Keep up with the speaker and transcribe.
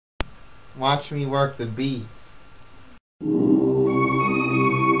Watch me work the beat.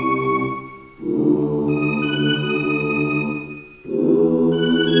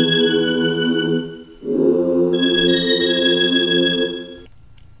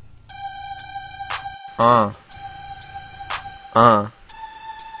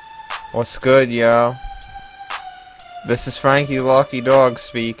 What's good, yo? This is FrankieThaLuckyDog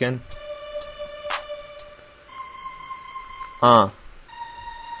speaking.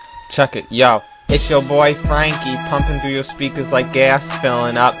 Check it, yo. It's your boy Frankie, pumping through your speakers like gas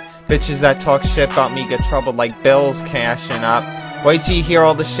filling up. Bitches that talk shit about me get troubled like bills cashing up. Wait till you hear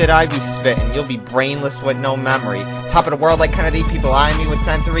all the shit I be spitting. You'll be brainless with no memory. Top of the world like Kennedy, people eyeing me with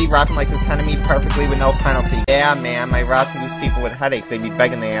sensory. Rapping like Lieutenant me perfectly with no penalty. Yeah, man, my raps lose people with headaches. They be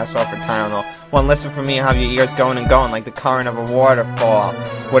begging their ass off for Tylenol. One listen from me and have your ears going and going like the current of a waterfall.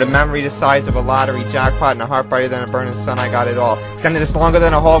 With a memory the size of a lottery jackpot and a heart brighter than a burning sun, I got it all. Extended this longer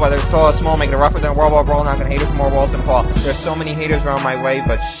than a hole, whether it's tall or small, making it rougher than a World War brawl. Now I'm gonna hate it for more walls than Paul. There's so many haters around my way,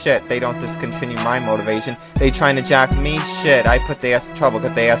 but shit, they don't discontinue my motivation. They trying to jack me? Shit, I put their ass in trouble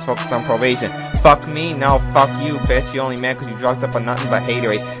cause they ass focused on probation. Fuck me? No, fuck you, bitch. You only mad cause you drugged up on nothing but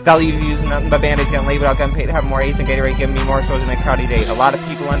haterade. That'll leave you using nothing but band-aids and label out getting paid to have more AIDS and Gatorade giving me more exposure than a crowded date. A lot of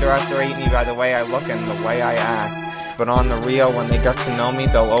people underestimate me by the way I look and the way I act. But on the real, when they get to know me,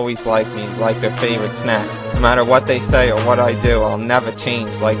 they'll always like me, like their favorite snack. No matter what they say or what I do, I'll never change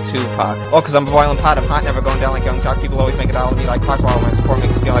like Tupac. Oh, cause I'm a boiling pot, I'm hot, never going down like Young Jock. People always make it out of me like clock while my support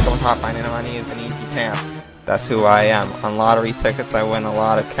makes me feel like I'm hot. Finding money is an easy task. That's who I am. On lottery tickets, I win a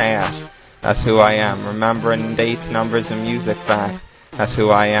lot of cash. That's who I am. Remembering dates, numbers, and music facts. That's who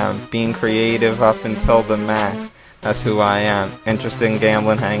I am. Being creative up until the max. That's who I am. Interested in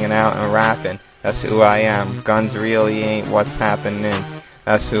gambling, hanging out, and rapping. That's who I am. Guns really ain't what's happening.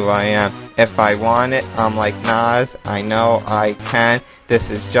 That's who I am. If I want it, I'm like Nas. I know I can. This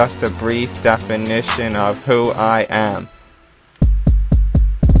is just a brief definition of who I am.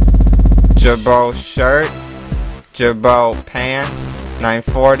 Jabot shirt, Jabot pants,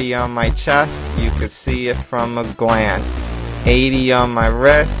 940 on my chest, you could see it from a glance. 80 on my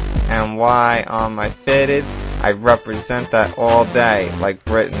wrist, and Y on my fitted. I represent that all day, like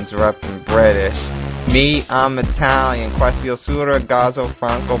Britain's reppin' British. Me, I'm Italian, Questio Sura, Gazzo,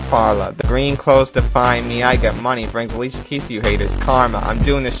 Franco Parla. The green clothes define me, I get money, brings Alicia Keys to you haters, karma. I'm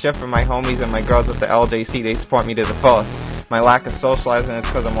doing this shit for my homies and my girls at the LJC, they support me to the fullest. My lack of socializing is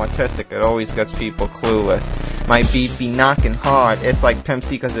because I'm autistic, it always gets people clueless. My beat be knocking hard, it's like Pimp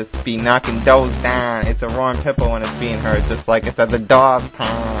C cause it's be knocking doors down. It's a roaring hippo when it's being heard, just like it's at the dog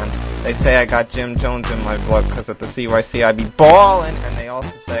pound. They say I got Jim Jones in my blood cause at the CYC I be ballin'. And they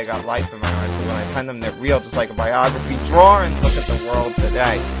also say I got life in my eyes, but when I pen them they're real, just like a biography drawing. Look at the world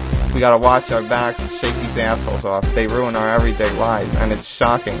today. We gotta watch our backs and shake these assholes off. They ruin our everyday lives, and it's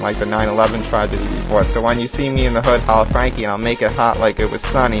shocking, like the 9/11 tragedy before. So when you see me in the hood, holla Frankie, and I'll make it hot like it was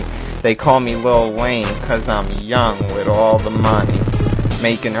sunny. They call me Lil Wayne, cause I'm young with all the money.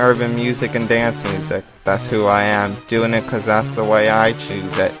 Making urban music and dance music, that's who I am. Doing it cause that's the way I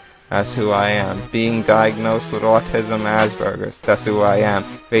choose it. That's who I am. Being diagnosed with autism, Asperger's, that's who I am.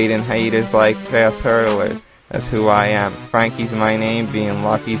 Fading haters like fast hurdlers. That's who I am. Frankie's my name, being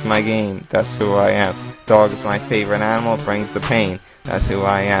lucky's my game. That's who I am. Dog is my favorite animal, brings the pain. That's who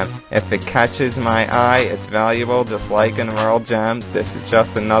I am. If it catches my eye, it's valuable, just like an emerald gem. This is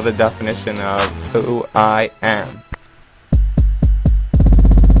just another definition of who I am.